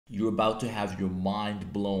you're about to have your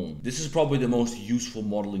mind blown. This is probably the most useful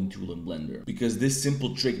modeling tool in Blender because this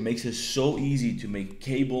simple trick makes it so easy to make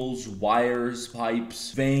cables, wires,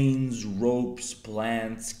 pipes, veins, ropes,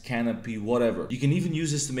 plants, canopy, whatever. You can even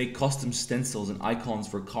use this to make custom stencils and icons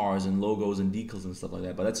for cars and logos and decals and stuff like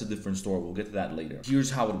that, but that's a different story. We'll get to that later.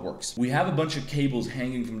 Here's how it works. We have a bunch of cables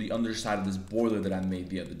hanging from the underside of this boiler that I made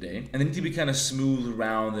the other day, and they need to be kind of smooth,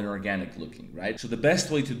 round, and organic looking, right? So the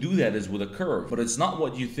best way to do that is with a curve, but it's not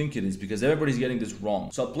what you think it is because everybody's getting this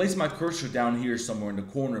wrong. So I'll place my cursor down here somewhere in the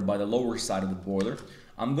corner by the lower side of the boiler.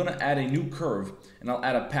 I'm gonna add a new curve, and I'll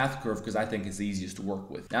add a path curve because I think it's the easiest to work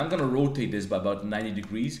with. Now I'm gonna rotate this by about 90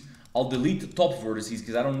 degrees. I'll delete the top vertices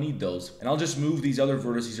because I don't need those. And I'll just move these other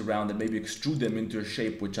vertices around and maybe extrude them into a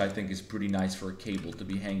shape which I think is pretty nice for a cable to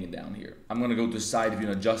be hanging down here. I'm going to go to the side view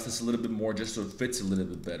and adjust this a little bit more just so it fits a little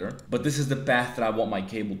bit better. But this is the path that I want my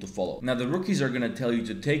cable to follow. Now the rookies are going to tell you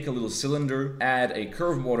to take a little cylinder, add a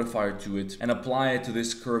curve modifier to it, and apply it to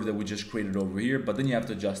this curve that we just created over here. But then you have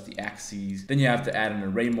to adjust the axes. Then you have to add an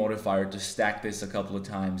array modifier to stack this a couple of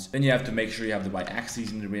times. Then you have to make sure you have the right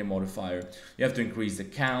axes in the array modifier. You have to increase the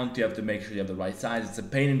count. You have to make sure you have the right size. It's a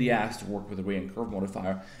pain in the ass to work with array and curve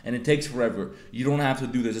modifier, and it takes forever. You don't have to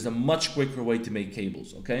do this. It's a much quicker way to make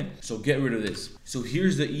cables, okay? So get rid of this. So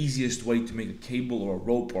here's the easiest way to make a cable or a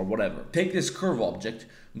rope or whatever. Take this curve object,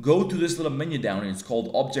 go to this little menu down here. It's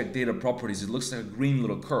called Object Data Properties. It looks like a green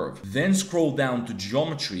little curve. Then scroll down to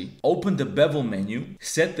Geometry, open the bevel menu,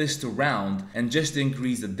 set this to round, and just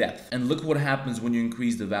increase the depth. And look what happens when you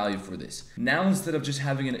increase the value for this. Now instead of just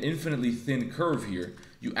having an infinitely thin curve here,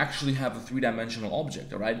 you actually have a three-dimensional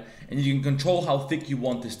object, all right? And you can control how thick you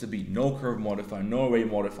want this to be. No curve modifier, no array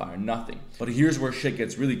modifier, nothing. But here's where shit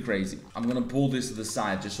gets really crazy. I'm gonna pull this to the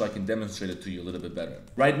side just so I can demonstrate it to you a little bit better.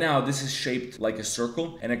 Right now, this is shaped like a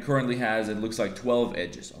circle, and it currently has, it looks like 12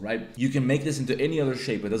 edges, all right? You can make this into any other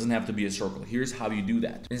shape. It doesn't have to be a circle. Here's how you do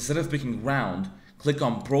that. Instead of picking round, click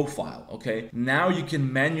on profile, okay? Now you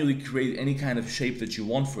can manually create any kind of shape that you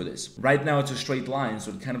want for this. Right now it's a straight line,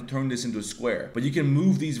 so it kind of turned this into a square. But you can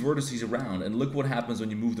move these vertices around, and look what happens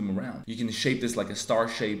when you move them around. You can shape this like a star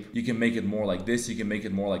shape. You can make it more like this. You can make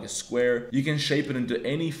it more like a square. You can shape it into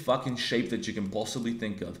any fucking shape that you can possibly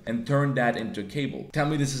think of and turn that into a cable. Tell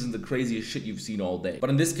me this isn't the craziest shit you've seen all day.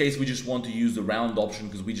 But in this case, we just want to use the round option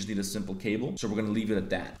because we just need a simple cable. So we're gonna leave it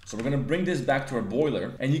at that. So we're gonna bring this back to our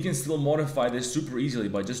boiler, and you can still modify this super easily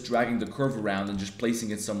by just dragging the curve around and just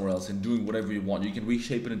placing it somewhere else and doing whatever you want. You can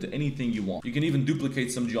reshape it into anything you want. You can even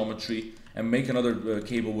duplicate some geometry and make another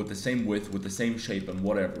cable with the same width, with the same shape and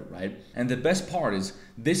whatever, right? And the best part is,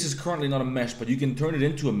 this is currently not a mesh, but you can turn it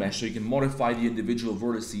into a mesh so you can modify the individual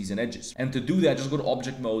vertices and edges. And to do that, just go to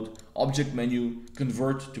Object Mode, Object Menu,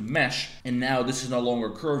 Convert to Mesh, and now this is no longer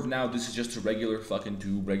curved. Now this is just a regular fucking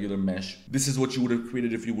tube, regular mesh. This is what you would have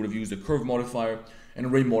created if you would have used a curve modifier, an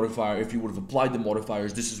array modifier. If you would have applied the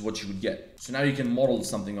modifiers, this is what you would get. So now you can model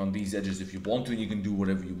something on these edges if you want to, and you can do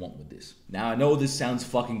whatever you want with this. Now I know this sounds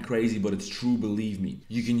fucking crazy, but it's true, believe me.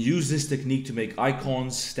 You can use this technique to make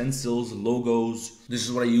icons, stencils, logos. This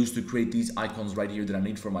is what I use to create these icons right here that I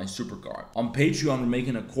need for my supercar. On Patreon, we're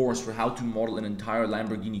making a course for how to model an entire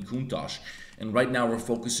Lamborghini Countach. And right now we're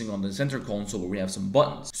focusing on the center console where we have some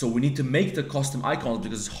buttons. So we need to make the custom icons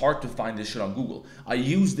because it's hard to find this shit on Google. I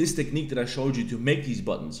use this technique that I showed you to make these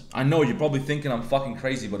buttons. I know you're probably thinking I'm fucking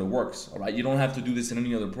crazy, but it works, all right? You don't have to do this in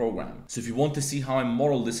any other program. So if you want to see how I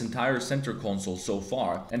modeled this entire center console so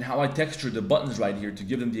far and how I textured the buttons right here to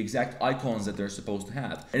give them the exact icons that they're supposed to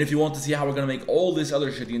have. And if you want to see how we're gonna make all this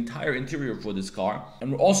other shit, the entire interior for this car,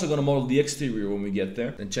 and we're also gonna model the exterior when we get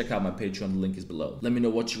there, then check out my Patreon, the link is below. Let me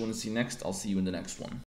know what you want to see next. I'll see you in the next one.